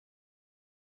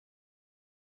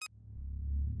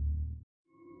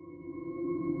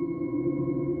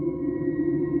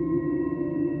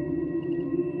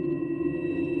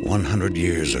100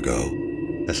 years ago,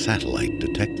 a satellite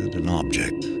detected an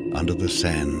object under the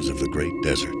sands of the Great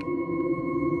Desert.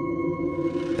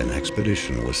 An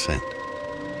expedition was sent.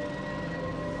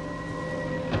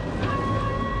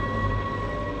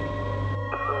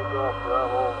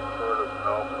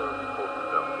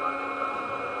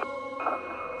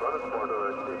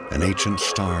 An ancient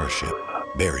starship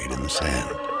buried in the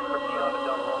sand.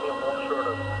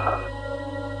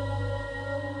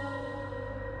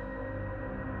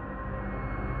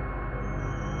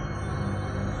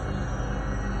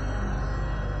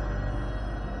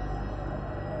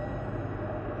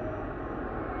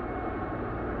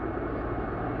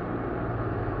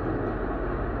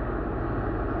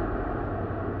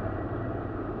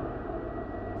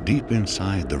 Deep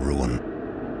inside the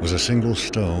ruin was a single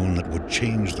stone that would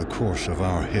change the course of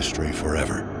our history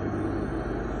forever.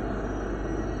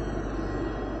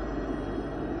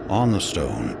 On the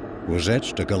stone was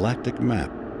etched a galactic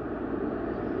map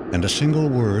and a single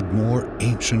word more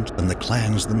ancient than the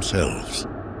clans themselves.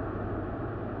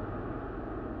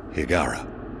 Hiigara,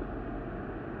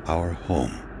 our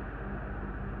home.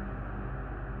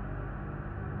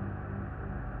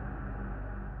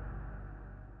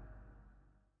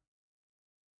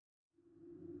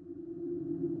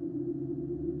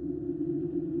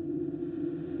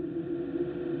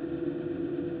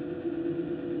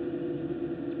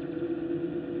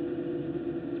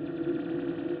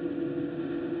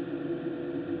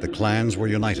 The clans were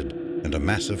united, and a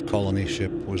massive colony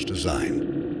ship was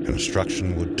designed.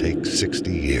 Construction would take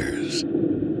 60 years.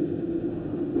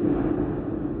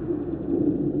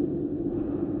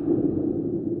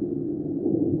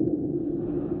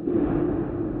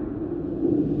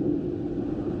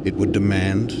 It would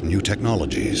demand new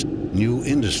technologies, new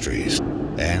industries,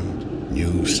 and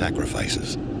new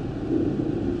sacrifices.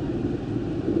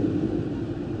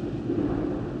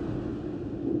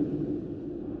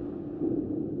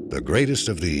 The greatest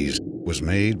of these was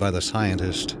made by the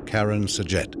scientist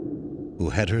Kharak, who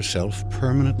had herself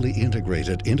permanently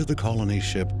integrated into the colony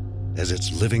ship as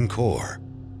its living core.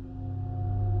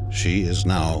 She is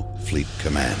now Fleet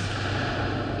Command.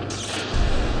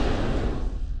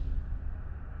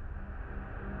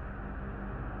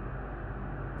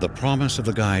 The promise of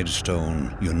the Guide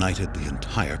Stone united the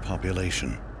entire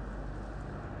population.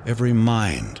 Every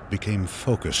mind became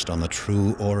focused on the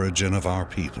true origin of our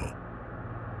people.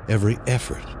 Every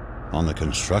effort on the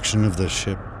construction of the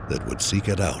ship that would seek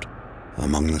it out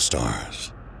among the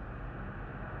stars.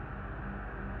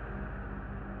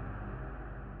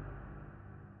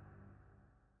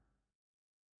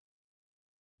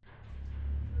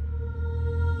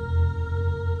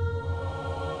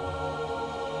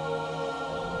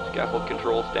 Scaffold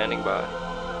control standing by.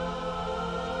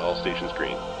 All stations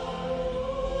green.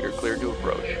 You're cleared to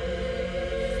approach.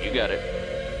 You got it.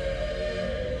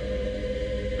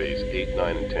 Bays 8,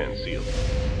 9, and 10 sealed.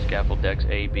 Scaffold decks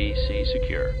A, B, C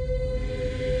secure.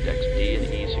 Decks D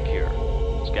and E secure.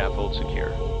 Scaffold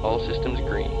secure. All systems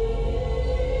green.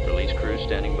 Release crew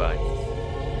standing by.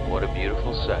 What a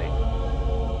beautiful sight.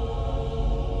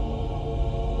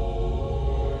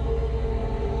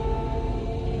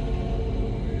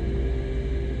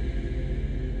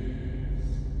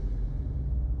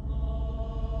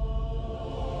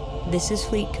 This is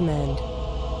Fleet Command.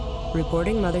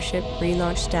 Reporting mothership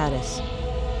relaunch status.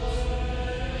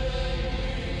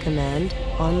 Command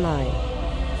online.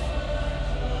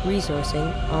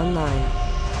 Resourcing online.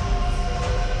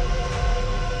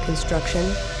 Construction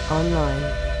online.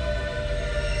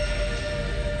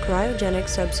 Cryogenic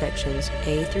subsections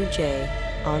A through J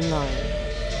online.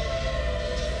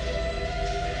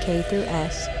 K through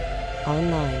S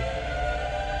online.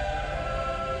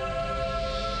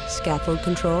 Scaffold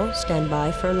control, stand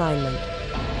by for alignment.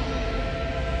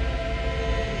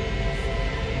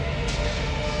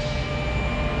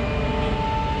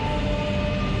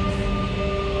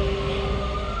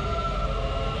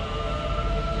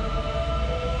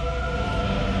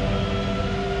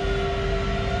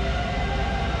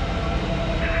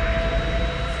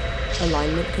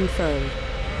 Alignment confirmed.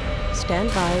 Stand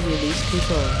by, release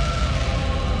control.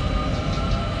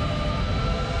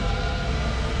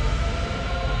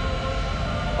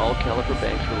 All caliper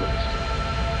banks released.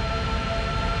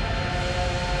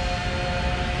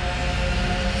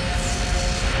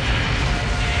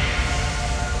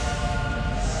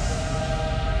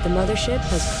 The mothership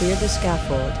has cleared the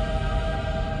scaffold.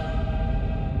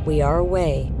 We are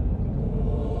away.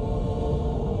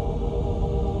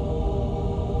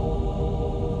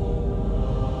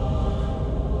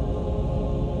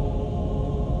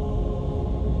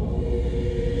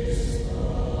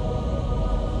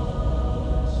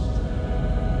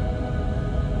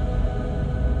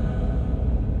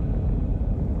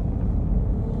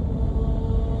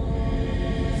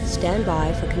 Stand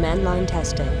by for command line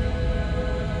testing.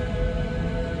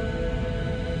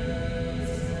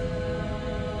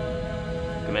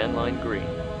 Command line green.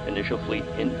 Initial fleet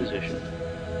in position.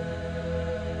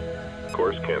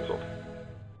 Course canceled.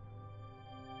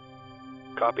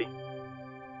 Copy.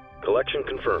 Collection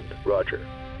confirmed. Roger.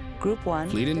 Group 1.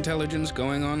 Fleet intelligence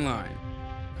going online.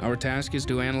 Our task is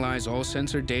to analyze all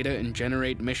sensor data and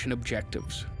generate mission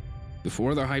objectives.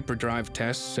 Before the hyperdrive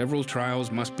test, several trials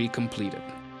must be completed.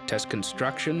 Test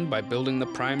construction by building the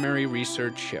primary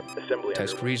research ship. Assembly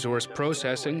Test underway. resource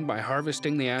processing by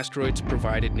harvesting the asteroids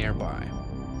provided nearby.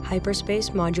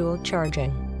 Hyperspace module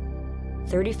charging.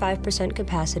 35%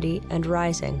 capacity and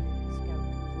rising.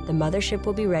 The mothership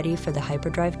will be ready for the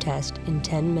hyperdrive test in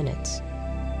 10 minutes.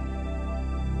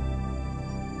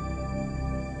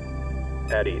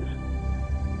 At ease.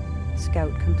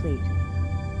 Scout complete.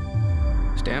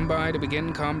 Stand by to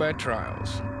begin combat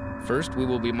trials. First, we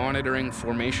will be monitoring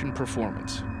formation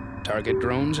performance. Target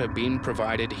drones have been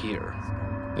provided here.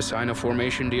 Assign a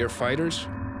formation to your fighters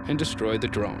and destroy the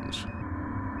drones.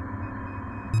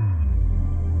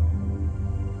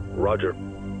 Roger.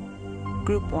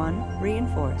 Group 1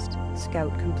 reinforced.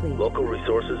 Scout complete. Local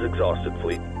resources exhausted,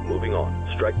 fleet. Moving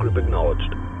on. Strike group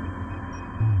acknowledged.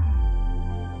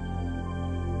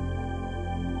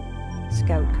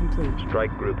 Scout complete.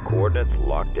 Strike group coordinates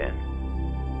locked in.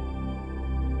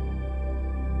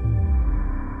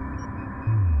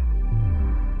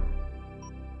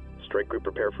 Strike group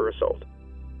prepare for assault.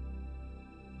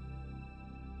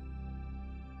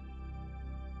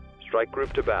 Strike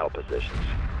group to battle positions.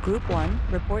 Group 1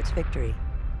 reports victory.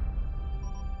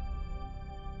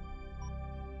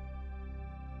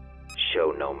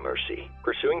 Show no mercy.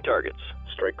 Pursuing targets.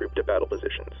 Strike group to battle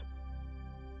positions.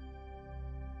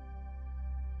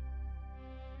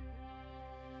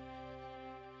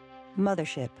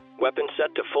 Mothership. Weapons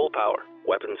set to full power.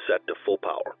 Weapons set to full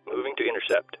power. Moving to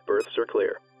intercept. Berths are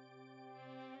clear.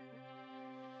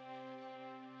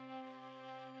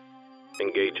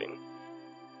 Engaging.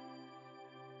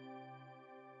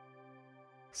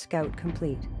 Scout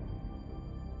complete.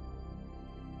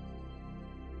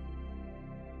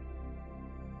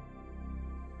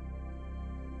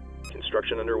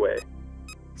 Construction underway.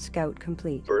 Scout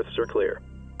complete. Berths are clear.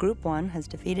 Group 1 has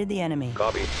defeated the enemy.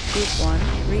 Copy. Group 1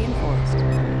 reinforced.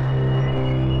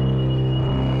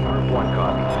 Group 1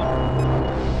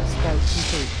 copies. Scout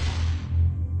complete.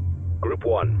 Group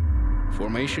 1.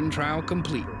 Formation trial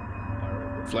complete.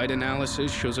 Flight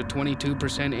analysis shows a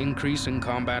 22% increase in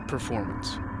combat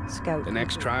performance. Scout The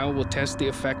next complete. trial will test the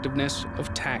effectiveness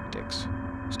of tactics.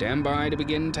 Stand by to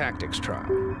begin tactics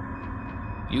trial.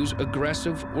 Use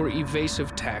aggressive or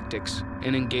evasive tactics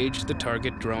and engage the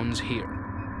target drones here.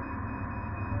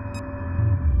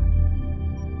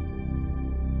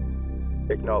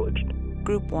 Acknowledged.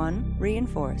 Group 1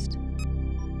 reinforced.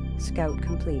 Scout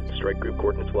complete. Strike group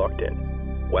coordinates locked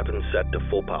in. Weapons set to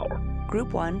full power.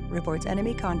 Group 1 reports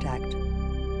enemy contact.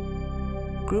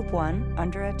 Group 1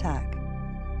 under attack.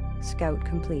 Scout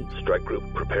complete. Strike group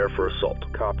prepare for assault.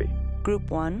 Copy. Group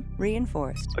 1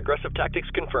 reinforced. Aggressive tactics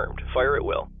confirmed. Fire at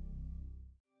will.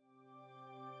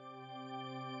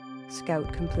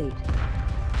 Scout complete.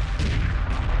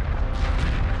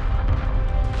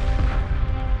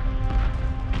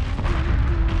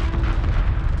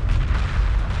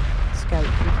 Scout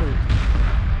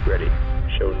complete. Ready.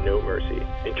 Show no mercy.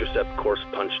 Intercept course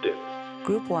punched in.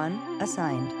 Group 1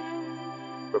 assigned.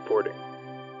 Reporting.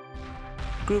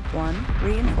 Group 1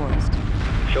 reinforced.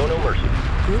 Show no mercy.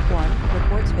 Group 1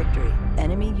 reports victory.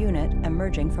 Enemy unit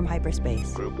emerging from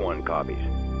hyperspace. Group 1 copies.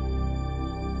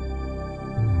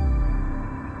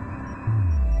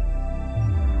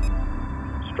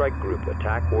 Strike group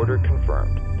attack order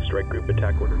confirmed. Strike group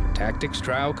attack order. Tactics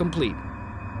trial complete.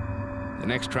 The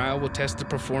next trial will test the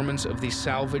performance of the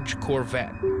salvage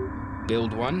corvette.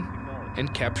 Build one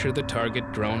and capture the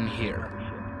target drone here.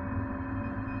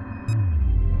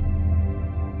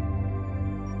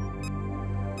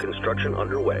 Construction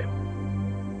underway.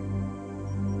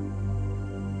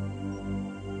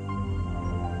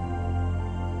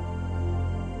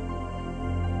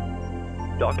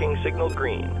 Docking signal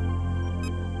green.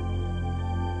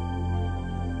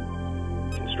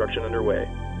 Construction underway.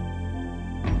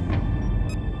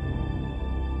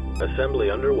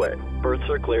 Assembly underway. Berths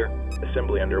are clear.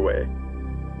 Assembly underway.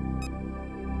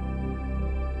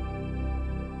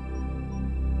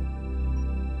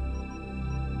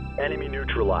 Enemy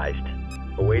neutralized.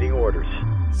 Awaiting orders.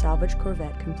 Salvage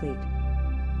corvette complete.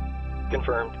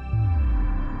 Confirmed.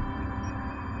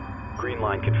 Green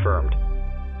line confirmed.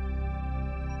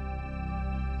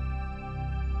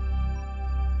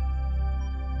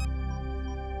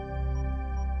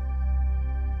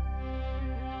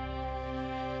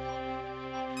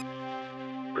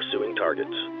 pursuing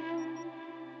targets.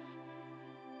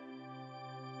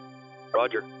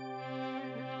 Roger.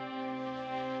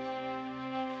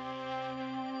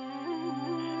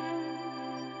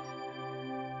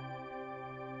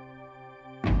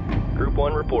 Group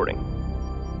 1 reporting.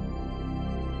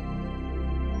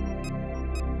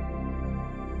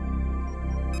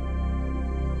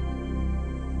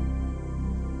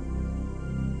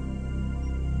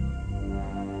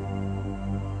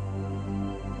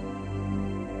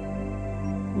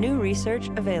 New research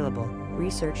available.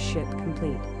 Research ship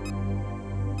complete.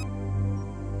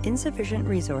 Insufficient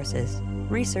resources.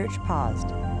 Research paused.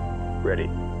 Ready.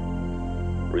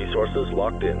 Resources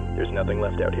locked in. There's nothing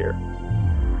left out here.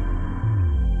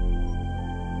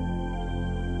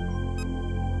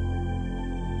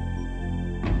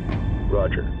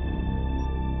 Roger.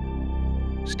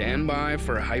 Stand by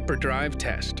for a hyperdrive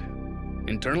test.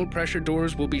 Internal pressure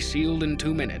doors will be sealed in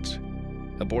 2 minutes.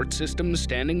 Abort systems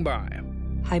standing by.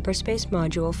 Hyperspace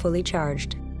module fully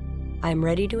charged. I am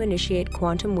ready to initiate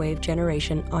quantum wave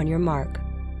generation on your mark.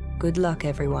 Good luck,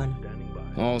 everyone.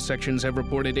 All sections have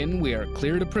reported in. We are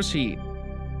clear to proceed.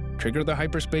 Trigger the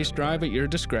hyperspace drive at your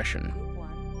discretion. Group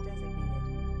 1 designated.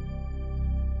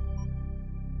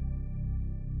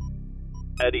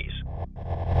 At ease.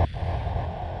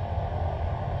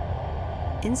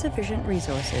 Insufficient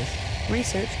resources.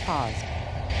 Research paused.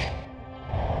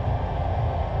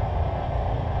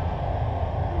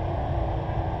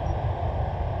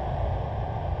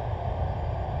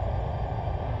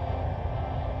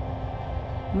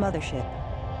 Mothership.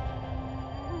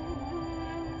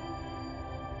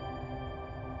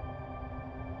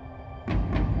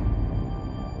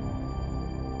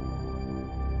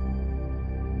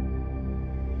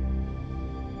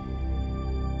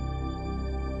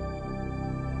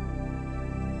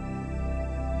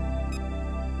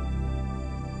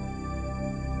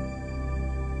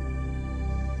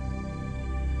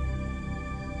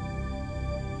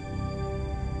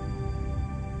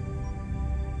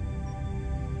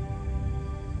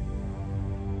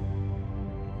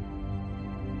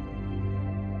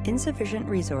 Insufficient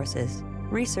resources.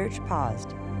 Research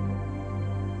paused.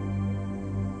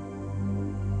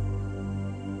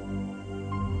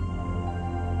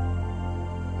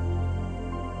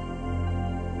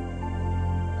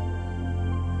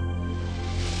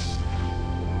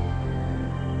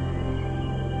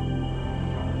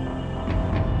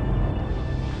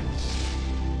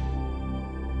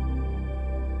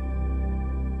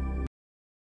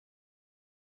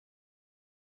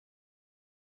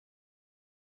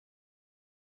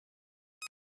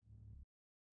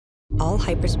 All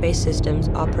hyperspace systems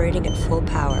operating at full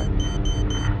power.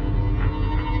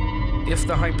 If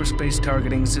the hyperspace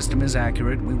targeting system is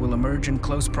accurate, we will emerge in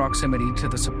close proximity to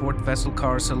the support vessel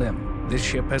Kar Salim. This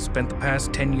ship has spent the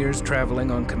past 10 years traveling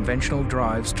on conventional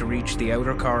drives to reach the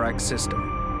outer Kharak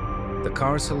system. The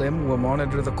Kar Salim will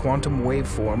monitor the quantum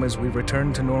waveform as we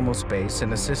return to normal space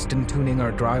and assist in tuning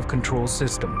our drive control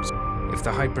systems. If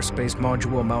the hyperspace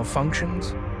module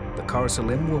malfunctions, the Kar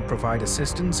Salim will provide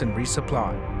assistance and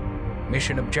resupply.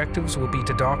 Mission objectives will be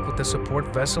to dock with the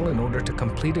support vessel in order to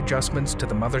complete adjustments to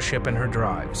the mothership and her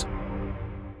drives.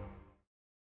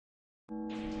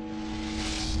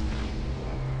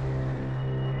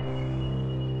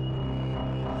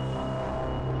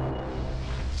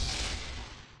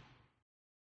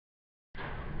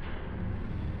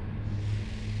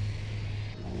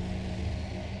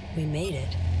 We made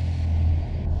it.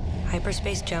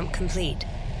 Hyperspace jump complete.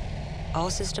 All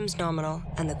systems nominal,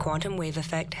 and the quantum wave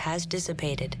effect has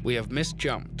dissipated. We have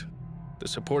misjumped. The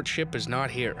support ship is not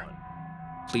here.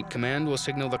 Fleet Command will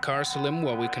signal the Kar Salim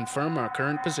while we confirm our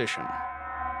current position.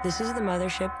 This is the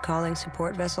mothership calling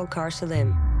support vessel Kar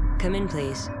Salim. Come in,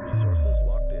 please. Resources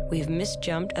locked in. We've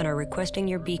misjumped and are requesting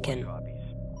your beacon. Copies.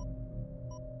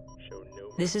 Show no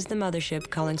This is the mothership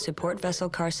calling support vessel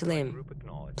Kar Salim. group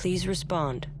acknowledged. Please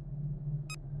respond.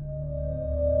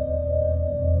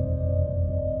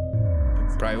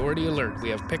 Priority alert, we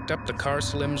have picked up the Kar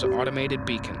Salim's automated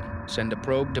beacon. Send a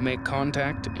probe to make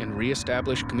contact and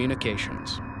re-establish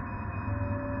communications.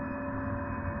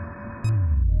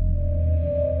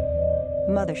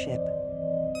 Mothership.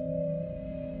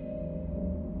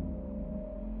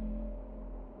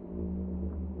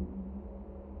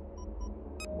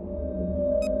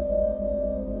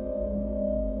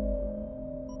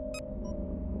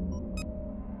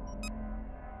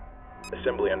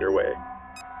 Assembly underway.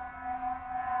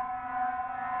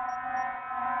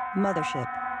 Mothership.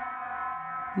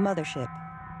 Mothership.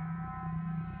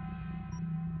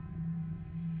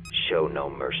 Show no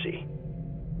mercy.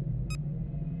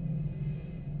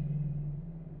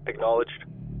 Acknowledged.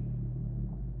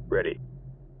 Ready.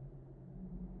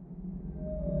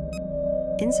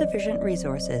 Insufficient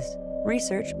resources.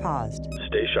 Research paused.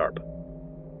 Stay sharp.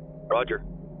 Roger.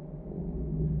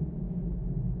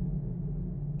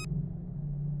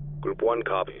 Group 1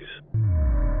 copies.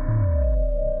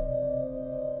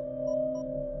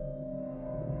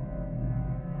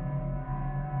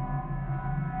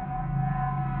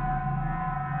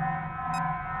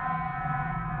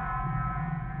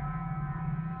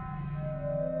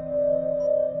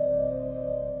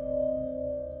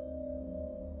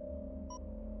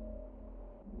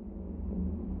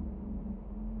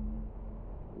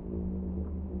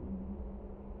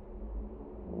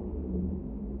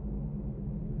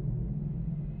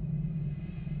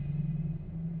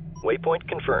 Waypoint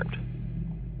confirmed.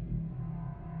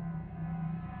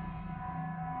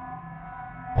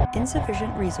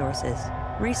 Insufficient resources.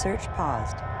 Research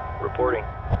paused. Reporting.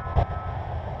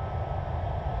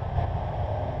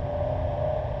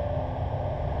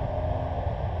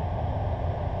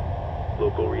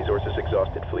 Local resources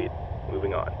exhausted, fleet.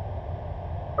 Moving on.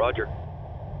 Roger.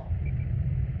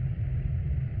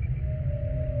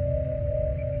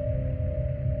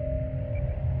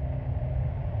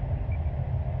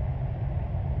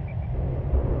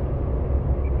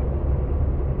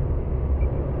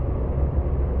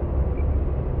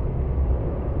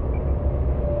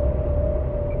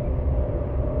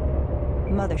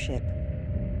 Mothership.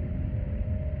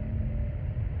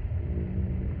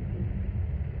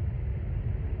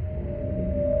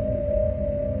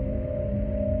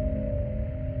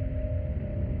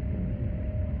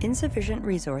 Insufficient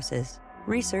resources.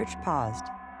 Research paused.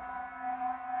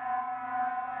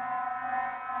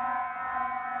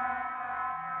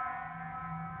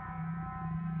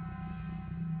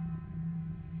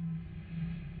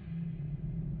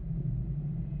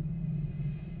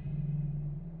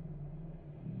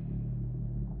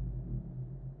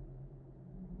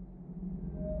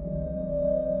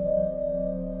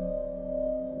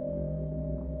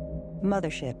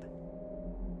 Mothership.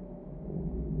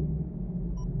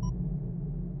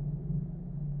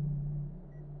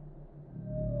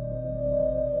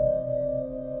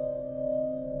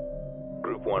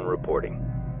 Group 1 reporting.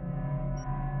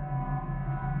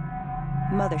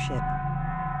 Mothership.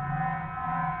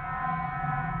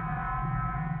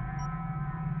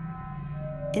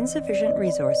 Insufficient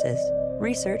resources.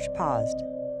 Research paused.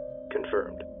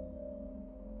 Confirmed.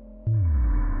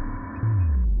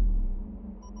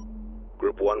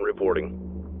 Group 1 reporting.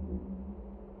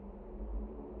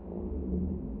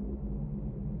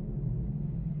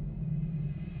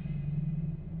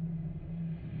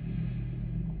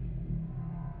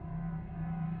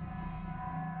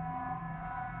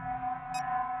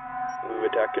 Move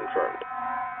attack confirmed.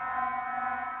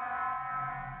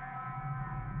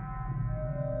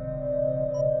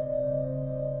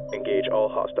 Engage all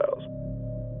hostiles.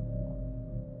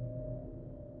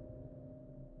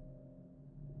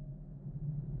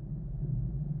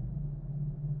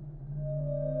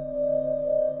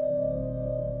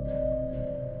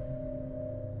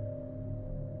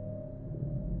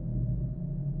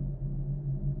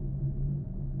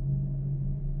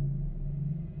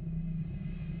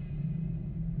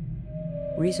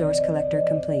 Resource collector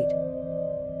complete.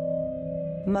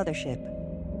 Mothership.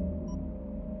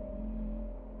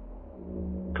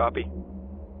 Copy.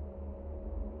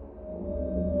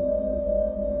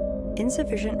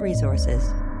 Insufficient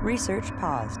resources. Research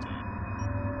paused.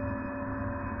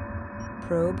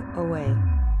 Probe away.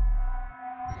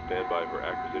 Stand by for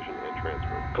acquisition and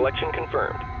transfer. Collection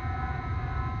confirmed.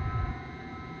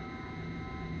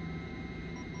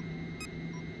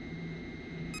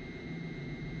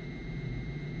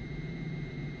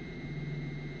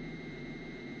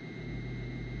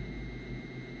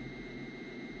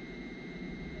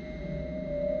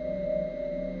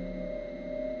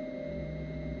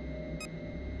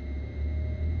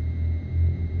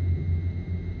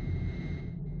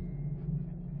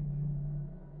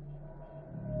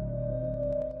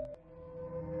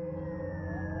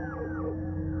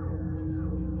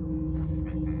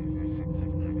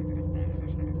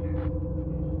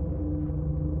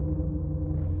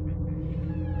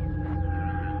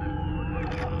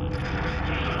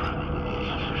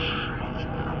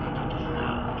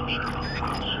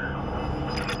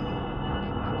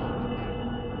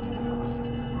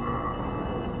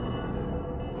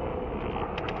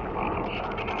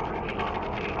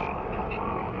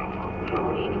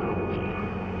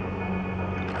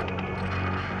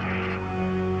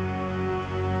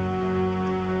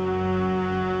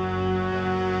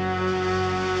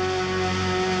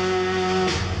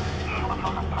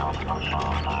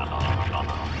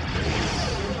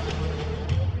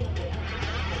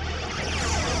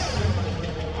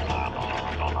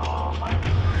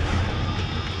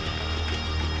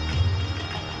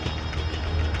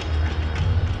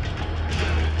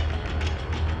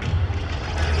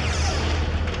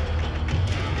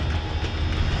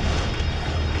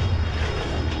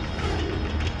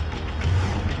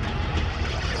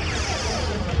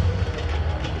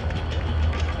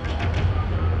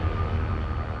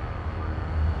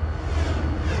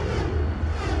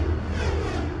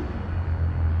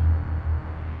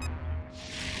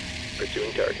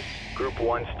 Moving targets. Group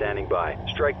 1 standing by.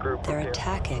 Strike group. They're prepare.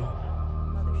 attacking.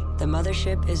 The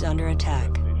mothership is under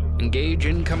attack. Engage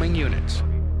incoming units.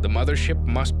 The mothership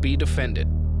must be defended.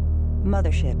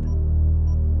 Mothership.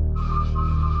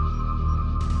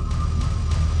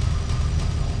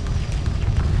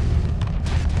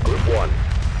 Group 1.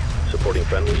 Supporting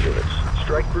friendly units.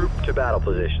 Strike group to battle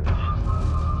positions.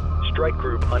 Strike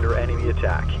group under enemy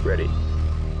attack. Ready.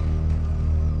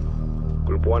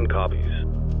 Group 1 copies.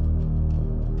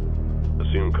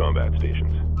 Assume combat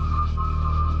stations.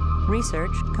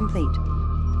 Research complete.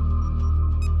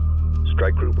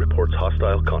 Strike group reports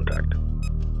hostile contact.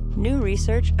 New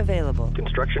research available.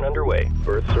 Construction underway.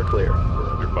 Berths are clear. We're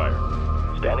under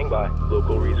fire. Standing by.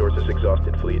 Local resources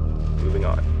exhausted fleet. Moving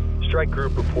on. Strike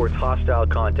group reports hostile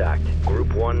contact.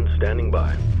 Group 1 standing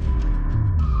by.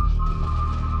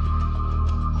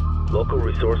 Local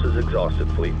resources exhausted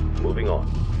fleet. Moving on.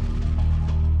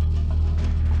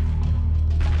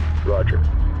 Roger.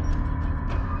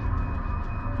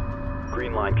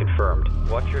 Green line confirmed.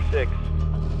 Watch your 6.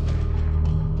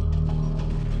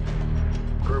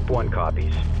 Group 1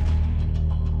 copies.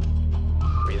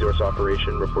 Resource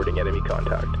operation reporting enemy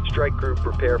contact. Strike group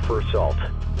prepare for assault.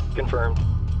 Confirmed.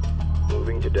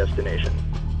 Moving to destination.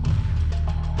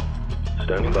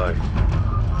 Standing by.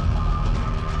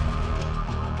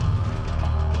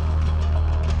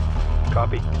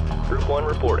 Copy. Group 1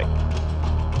 reporting.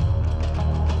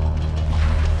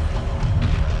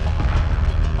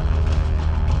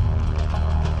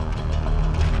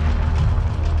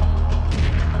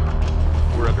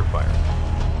 We're under fire.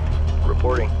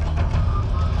 Reporting.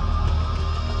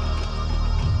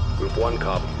 Group 1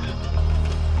 copies.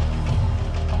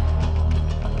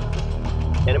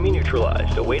 Enemy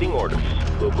neutralized. Awaiting orders.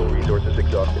 Local resources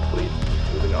exhausted fleet.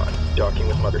 Moving on. Docking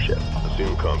with mothership.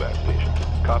 Assume combat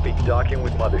stations. Copy. Docking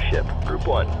with mothership. Group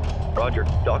 1. Roger.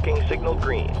 Docking signal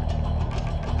green.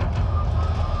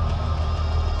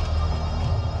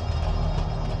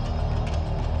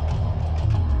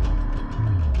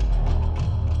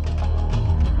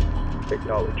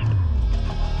 Acknowledged.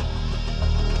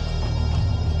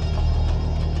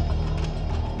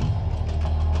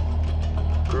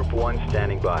 Group 1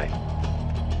 standing by.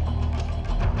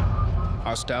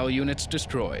 Hostile units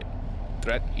destroyed.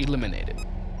 Threat eliminated.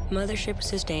 Mothership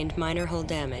sustained minor hull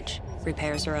damage.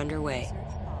 Repairs are underway.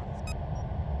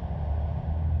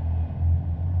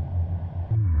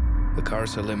 The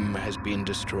Karsalim has been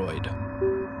destroyed.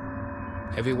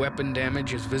 Heavy weapon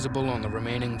damage is visible on the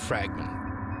remaining fragment.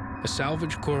 A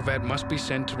salvage corvette must be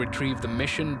sent to retrieve the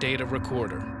mission data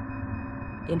recorder.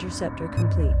 Interceptor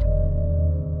complete.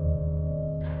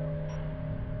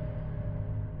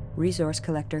 Resource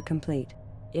collector complete.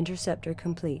 Interceptor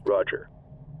complete. Roger.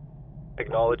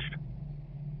 Acknowledged.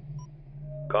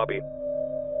 Copy.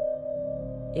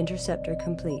 Interceptor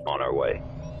complete. On our way.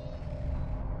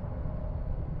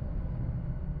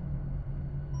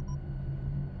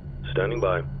 Standing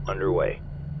by. Underway.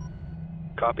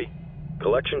 Copy.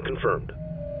 Collection confirmed.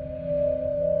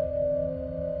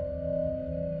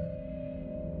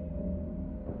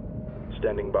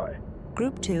 Standing by.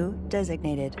 Group 2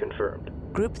 designated. Confirmed.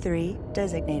 Group 3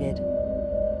 designated.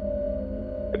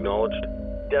 Acknowledged.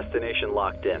 Destination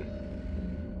locked in.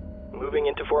 Moving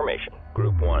into formation.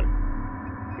 Group 1.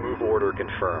 Move order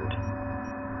confirmed.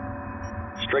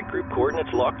 Strike group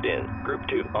coordinates locked in. Group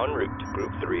 2 en route.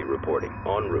 Group 3 reporting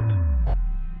en route.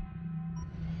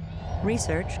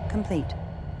 Research complete.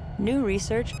 New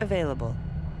research available.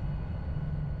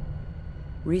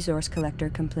 Resource collector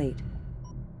complete.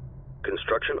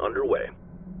 Construction underway.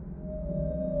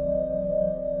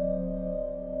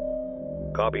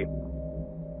 Copy.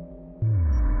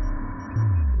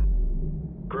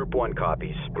 Group 1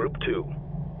 copies. Group 2.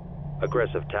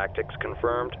 Aggressive tactics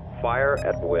confirmed. Fire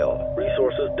at will.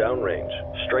 Resources downrange.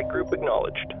 Strike group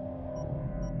acknowledged.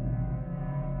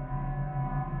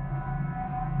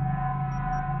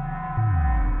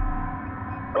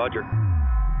 Roger.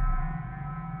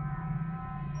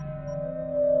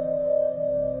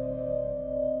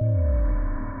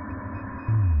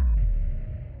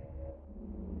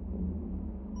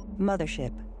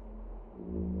 Mothership.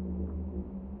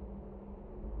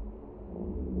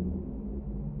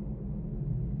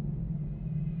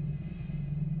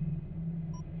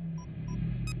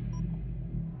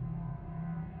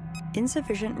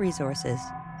 Insufficient resources.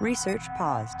 Research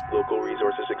paused. Local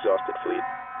resources exhausted fleet.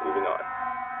 Moving on.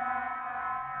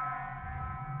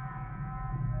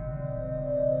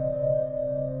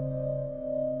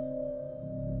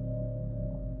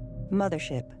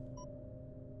 Mothership.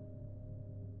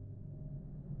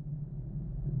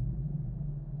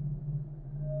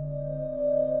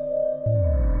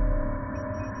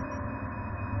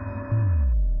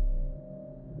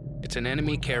 It's an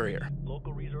enemy carrier.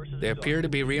 They appear to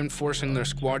be reinforcing their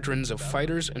squadrons of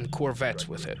fighters and corvettes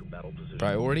with it.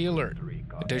 Priority alert.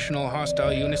 Additional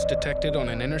hostile units detected on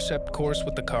an intercept course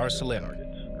with the Khar Salim.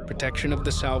 Protection of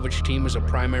the salvage team is a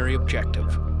primary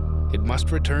objective. It must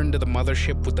return to the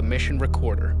mothership with the mission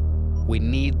recorder. We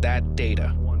need that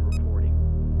data.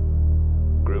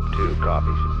 Group 2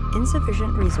 copies.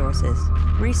 Insufficient resources.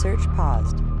 Research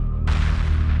paused.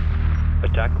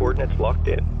 Attack coordinates locked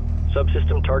in.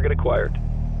 Subsystem target acquired.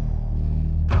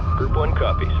 Group 1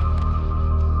 copies.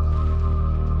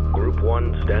 Group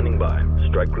 1 standing by.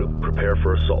 Strike group prepare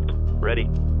for assault. Ready.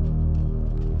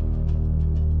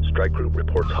 Strike group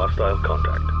reports hostile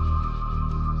contact.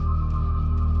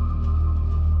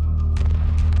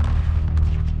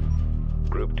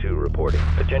 Group 2 reporting.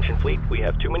 Attention fleet, we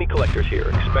have too many collectors here.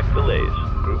 Expect delays.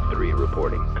 Group 3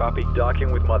 reporting. Copy.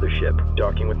 Docking with mothership.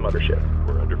 Docking with mothership.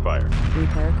 We're under fire.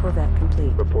 Repair corvette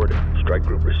complete. Reported. Strike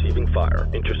group receiving fire.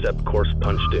 Intercept course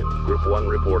punched in. Group 1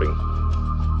 reporting.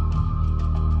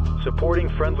 Supporting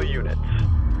friendly units.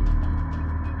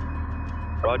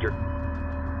 Roger.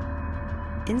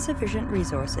 Insufficient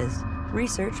resources.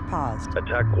 Research paused.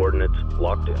 Attack coordinates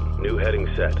locked in. New heading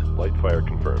set. Light fire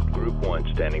confirmed. Group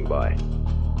 1 standing by.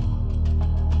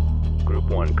 Group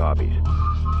 1 copies.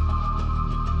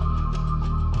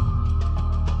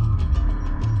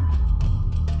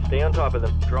 Stay on top of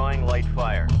them. Drawing light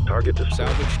fire. Target destroyed.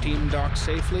 Salvage team docked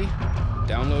safely.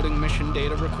 Downloading mission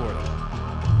data recording.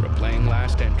 Replaying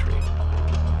last entry.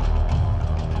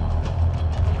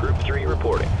 Group 3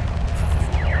 reporting.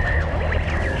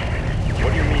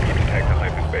 What do you mean you detect a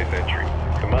hyperspace entry?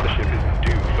 The mothership is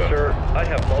due for... Sir, I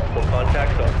have multiple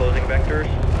contacts on closing vectors.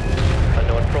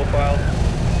 Unknown profiles.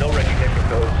 No recognition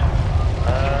codes.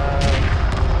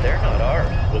 They're not ours.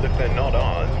 Well, if they're not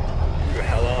ours, who the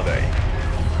hell are they?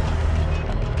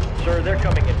 Sir, they're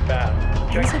coming in fast.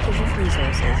 Check. Insufficient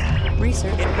resources.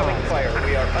 Research Incoming paused. fire.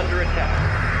 We are under attack.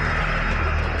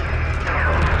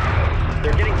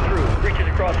 They're getting through. Breaches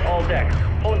across all decks.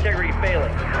 Hull integrity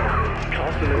failing.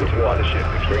 Consonant watership.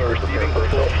 If you are receiving a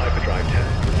full hyperdrive test.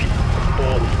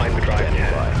 Full hyperdrive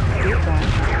test. Group 1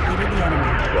 has defeated the enemy.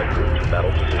 Strike group to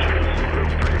battle positions. Group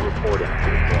 3 reporting.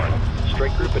 Group 1.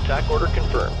 Strike group attack order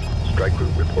confirmed. Strike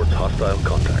group reports hostile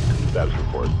contact. Status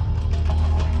report.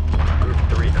 Group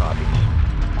 3 copies.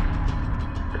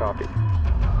 Copy.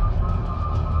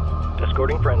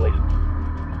 Escorting friendlies.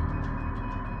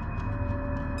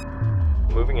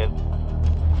 Moving in.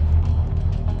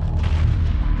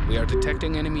 We are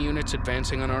detecting enemy units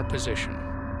advancing on our position.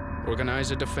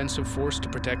 Organize a defensive force to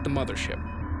protect the mothership.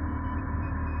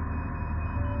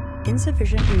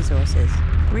 Insufficient resources.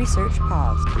 Research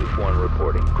paused. Group 1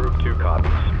 reporting. Group 2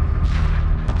 copies.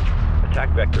 Attack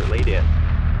vector laid in.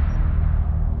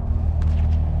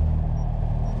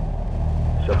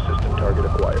 Subsystem target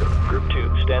acquired. Group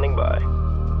 2 standing by.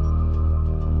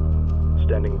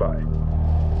 Standing by.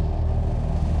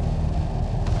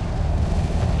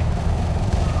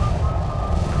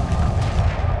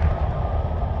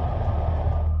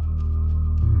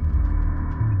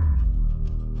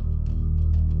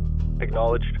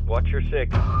 Acknowledged. Watch your 6.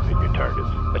 Pick your targets.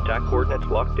 Attack coordinates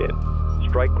locked in.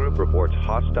 Strike group reports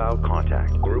hostile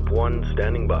contact. Group 1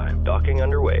 standing by. Docking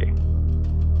underway.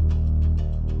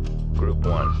 Group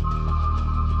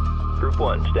 1. Group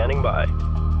 1 standing by.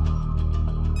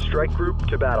 Strike group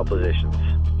to battle positions.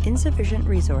 Insufficient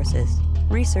resources.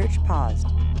 Research paused.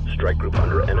 Strike group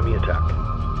under enemy attack.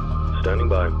 Standing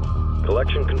by.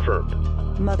 Collection confirmed.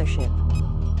 Mothership.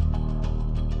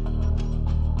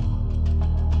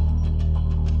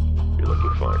 You're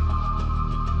looking fine.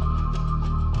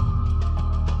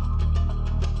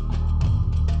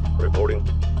 Reporting.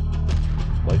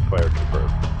 Light fire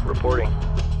confirmed. Reporting.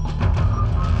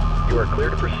 You are clear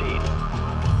to proceed.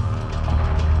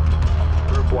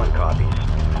 Group 1 copies.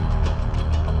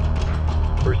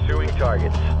 Pursuing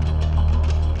targets.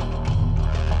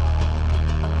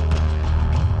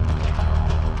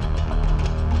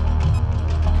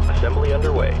 Assembly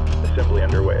underway. Assembly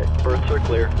underway. Berths are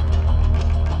clear.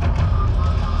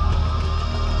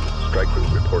 Strike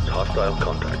group reports hostile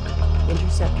contact.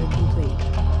 Interceptor complete.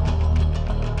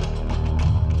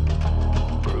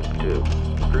 Group 2.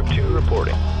 Group 2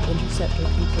 reporting. Interceptor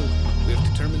complete. We have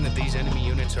determined that these enemy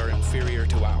units are inferior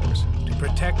to ours. To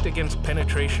protect against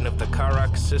penetration of the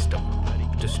Kharak system,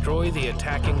 destroy the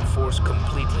attacking force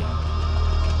completely.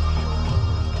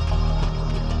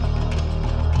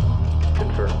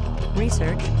 Confirmed.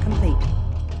 Research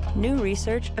complete. New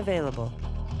research available.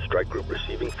 Strike group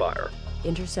receiving fire.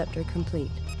 Interceptor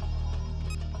complete.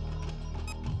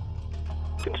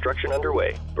 Construction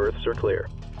underway. Berths are clear.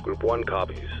 Group 1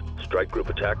 copies. Strike group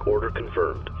attack order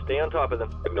confirmed. Stay on top of them.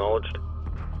 Acknowledged.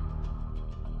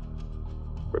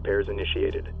 Repairs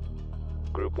initiated.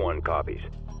 Group 1 copies.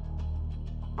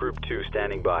 Group 2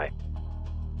 standing by.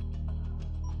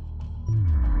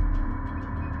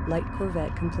 Light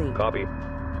corvette complete. Copy.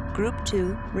 Group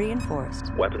 2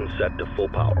 reinforced. Weapons set to full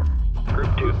power.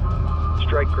 Group 2.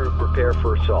 Strike group prepare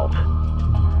for assault.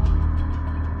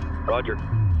 Roger.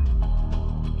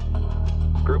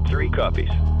 Group 3 copies.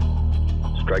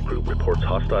 Strike group reports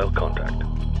hostile contact.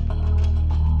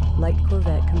 Light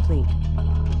corvette complete.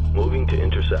 Moving to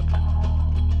intercept.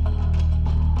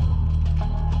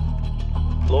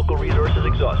 Local resources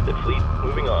exhausted. Fleet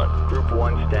moving on. Group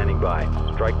 1 standing by.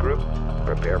 Strike group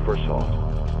prepare for assault.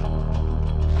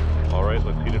 All right,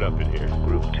 let's heat it up in here.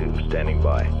 Group 2 standing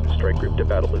by. Strike group to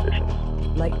battle positions.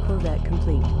 Light corvette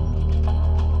complete.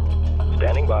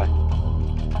 Standing by.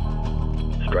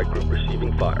 Strike group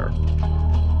receiving fire.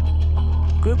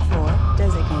 Group 4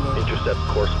 designated. Intercept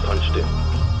course punched in.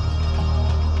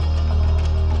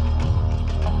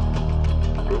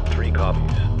 Group 3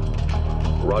 copies.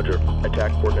 Roger.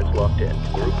 Attack coordinates locked in.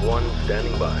 Group 1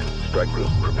 standing by. Strike group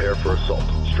prepare for assault.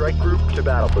 Strike group to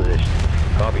battle position.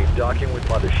 Copy. Docking with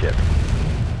mothership.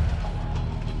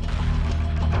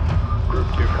 Group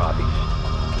 2 copies.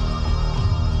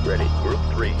 Ready. Group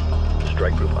 3.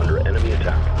 Strike group under enemy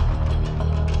attack.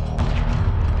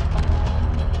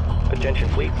 Attention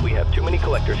fleet, we have too many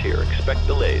collectors here. Expect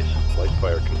delays. Light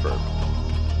fire confirmed.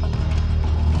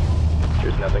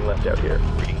 There's nothing left out here.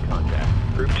 Reading contact.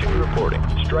 Group 2 reporting.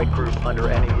 Strike group under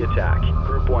enemy attack.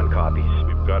 Group 1 copies.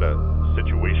 We've got a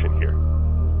situation here.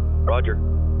 Roger.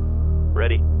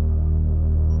 Ready.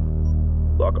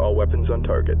 Lock all weapons on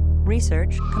target.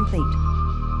 Research complete.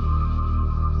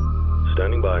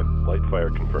 Standing by. Light fire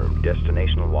confirmed.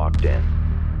 Destination locked in.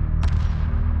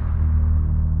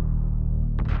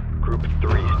 Group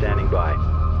 3 standing by.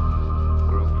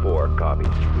 Group 4 copies.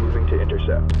 Moving to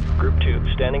intercept. Group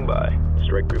 2 standing by.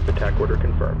 Strike group attack order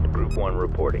confirmed. Group 1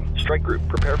 reporting. Strike group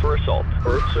prepare for assault.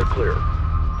 Berths are clear.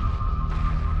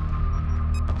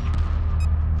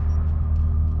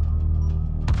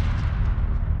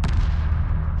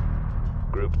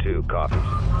 Group 2 copies.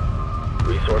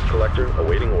 Resource collector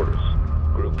awaiting orders.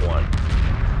 Group 1.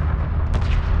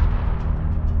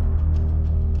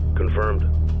 Confirmed.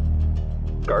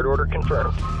 Guard order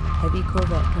confirmed. Heavy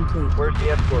corvette complete. Where's the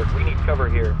escort? We need cover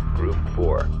here. Group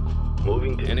 4.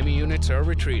 Moving to Enemy units are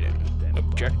retreating.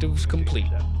 Objectives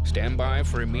complete. Stand by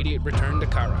for immediate return to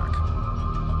Kharak.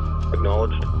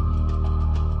 acknowledged.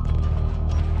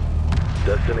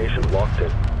 Destination locked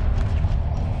in.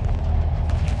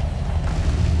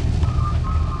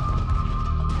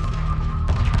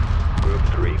 Group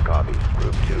 3 copies.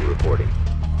 Group 2 reporting.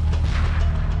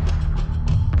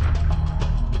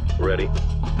 Ready.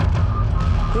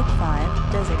 Group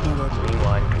 5 designated. Green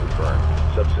line confirmed.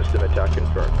 Subsystem attack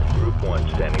confirmed. Group 1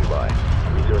 standing by.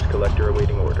 Resource collector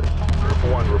awaiting orders.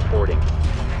 Group 1 reporting.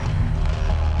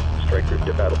 Strike group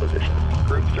to battle positions.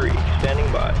 Group 3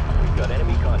 standing by. We've got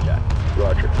enemy contact.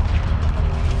 Roger.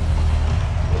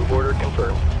 Move order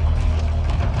confirmed.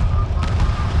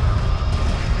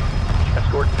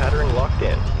 Escort pattern locked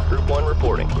in. Group 1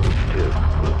 reporting. Group 2.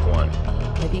 Group 1.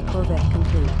 Heavy corvette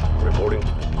complete. Reporting.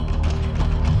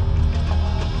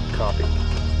 Copy.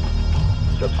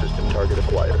 Subsystem target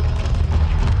acquired.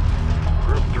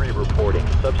 Group 3 reporting.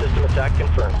 Subsystem attack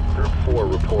confirmed. Group 4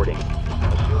 reporting.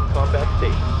 Assume combat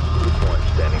state. Group 1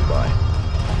 standing by.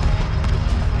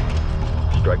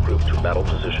 Strike group to battle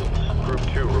positions. Group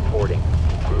 2 reporting.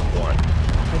 Group 1.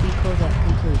 Heavy corvette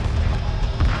complete.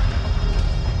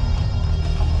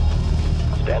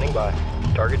 Standing by.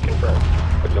 Target confirmed.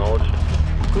 Acknowledged.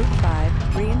 Group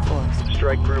 5 reinforced.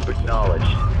 Strike group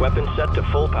acknowledged. Weapon set to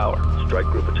full power. Strike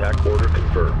group attack order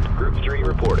confirmed. Group 3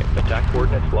 reporting. Attack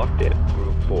coordinates locked in.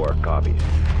 Group 4 copies.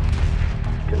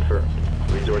 Confirmed.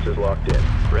 Resources locked in.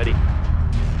 Ready.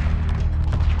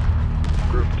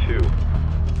 Group 2.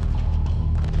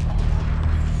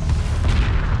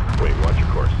 Wait, watch your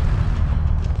course.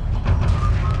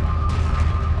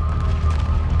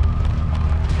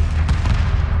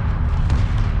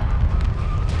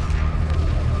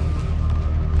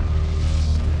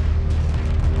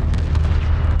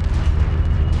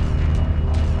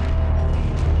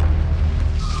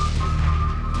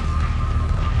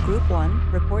 Group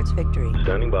 1 reports victory.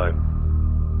 Standing by.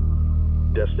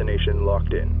 Destination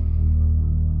locked in.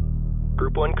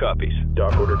 Group 1 copies.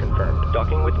 Dock order confirmed.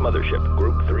 Docking with mothership.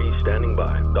 Group 3 standing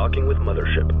by. Docking with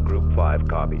mothership. Group 5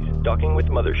 copies. Docking with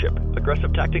mothership.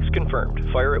 Aggressive tactics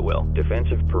confirmed. Fire at will.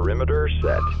 Defensive perimeter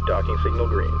set. Docking signal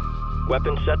green.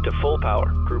 Weapon set to full power.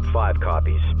 Group 5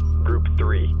 copies. Group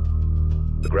 3.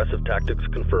 Aggressive tactics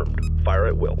confirmed. Fire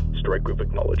at will. Strike group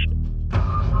acknowledged.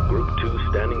 Group 2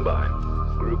 standing by.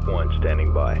 Group 1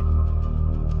 standing by.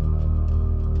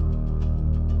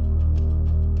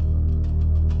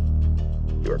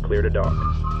 You are clear to dock.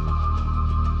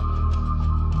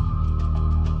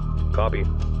 Copy.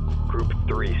 Group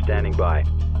 3 standing by.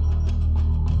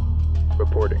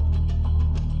 Reporting.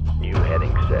 New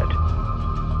heading set.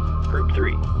 Group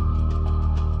 3.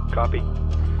 Copy.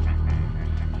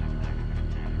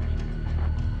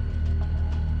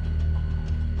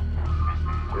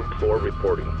 Group 4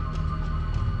 reporting.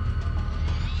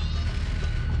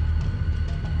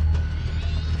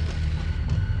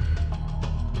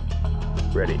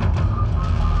 Ready.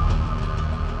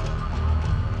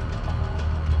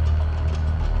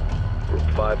 Group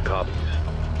 5 copies.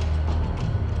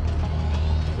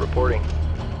 Reporting.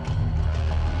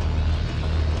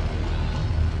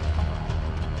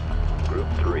 Group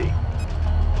 3.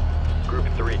 Group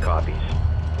 3 copies.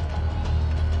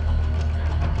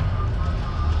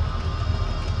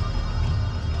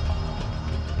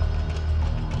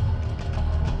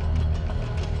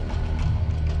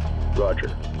 Roger.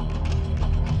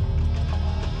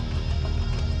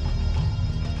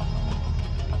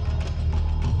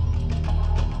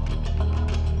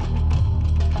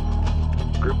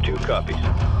 Group 2 copies.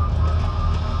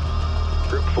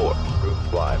 Group 4. Group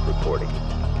 5 reporting.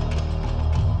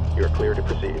 You're clear to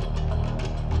proceed.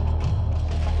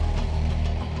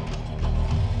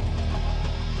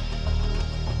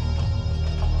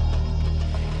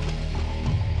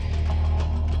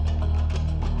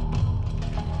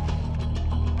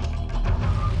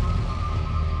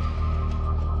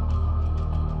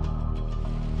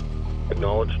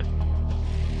 Acknowledged.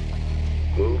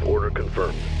 Move order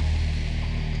confirmed.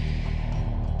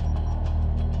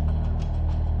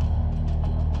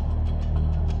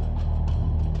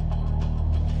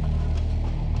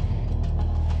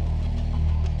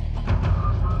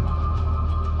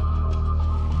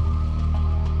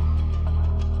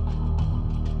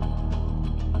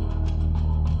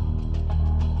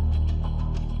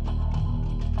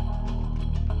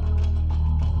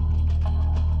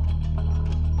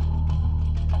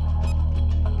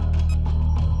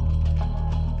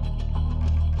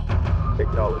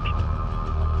 Acknowledged.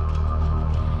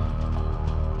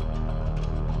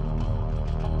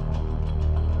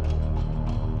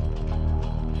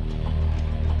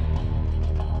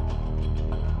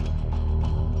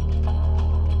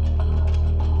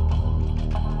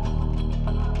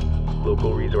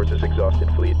 Local resources exhausted,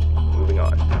 fleet. Moving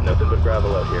on. Nothing but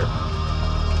gravel out here.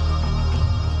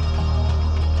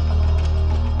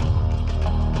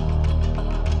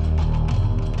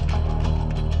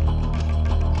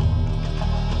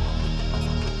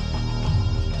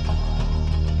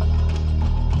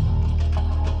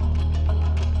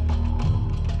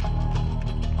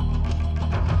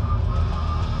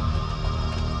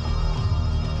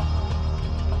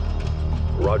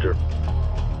 Roger.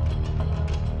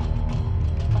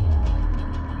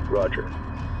 Roger.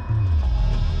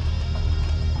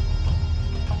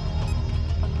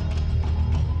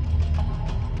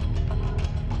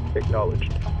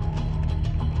 Acknowledged.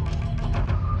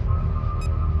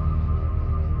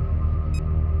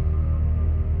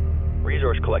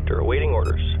 Resource collector awaiting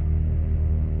orders.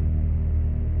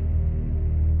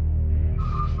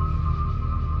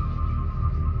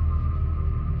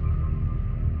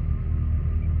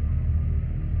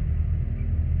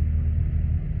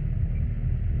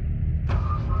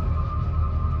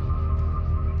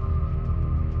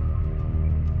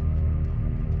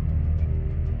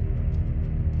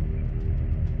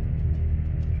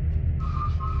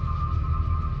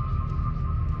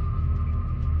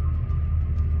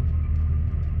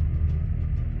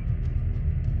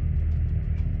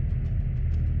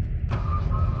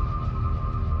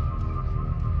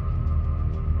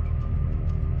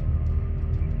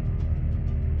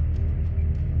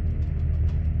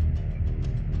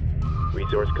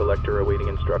 Resource collector awaiting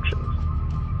instructions.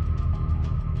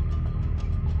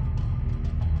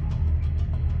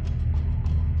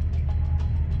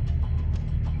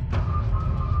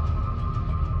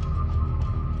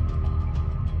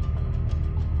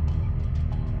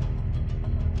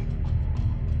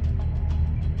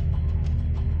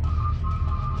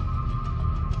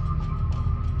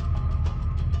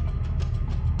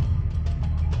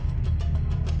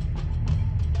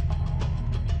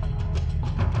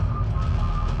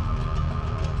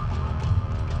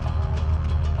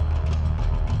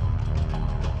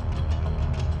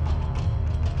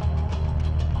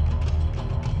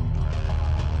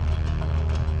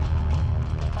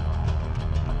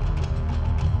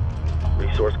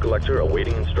 Resource collector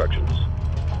awaiting instructions.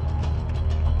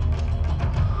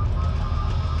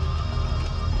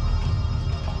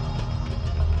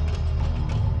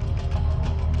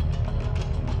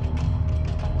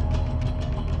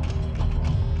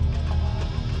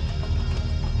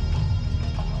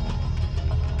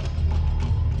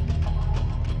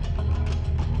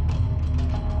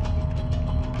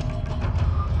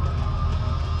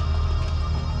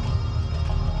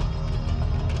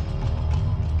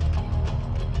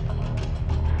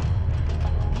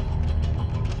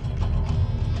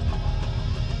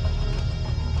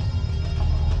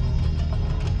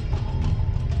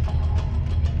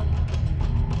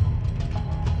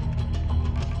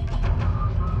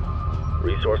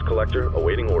 Resource collector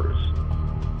awaiting orders.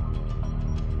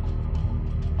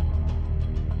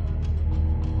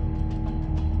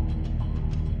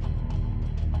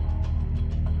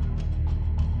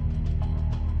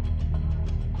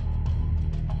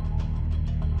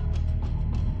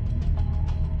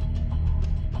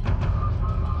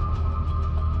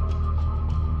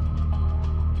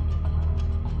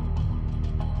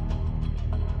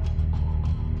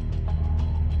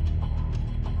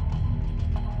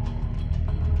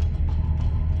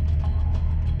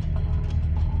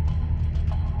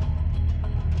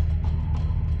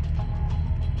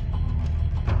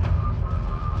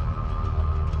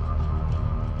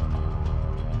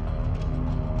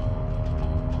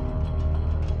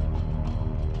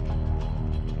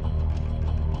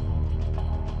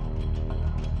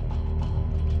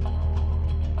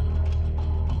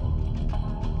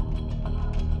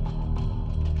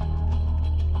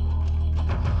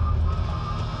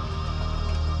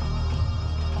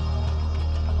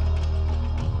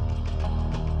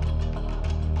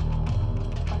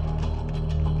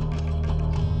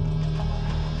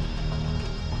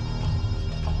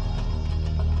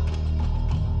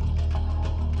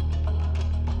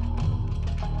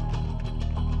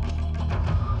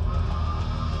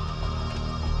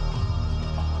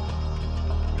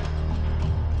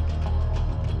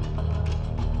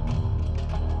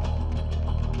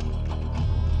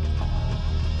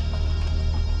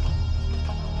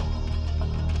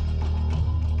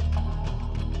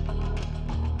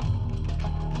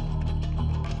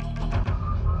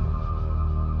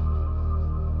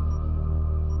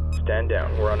 Stand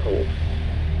down, we're on hold.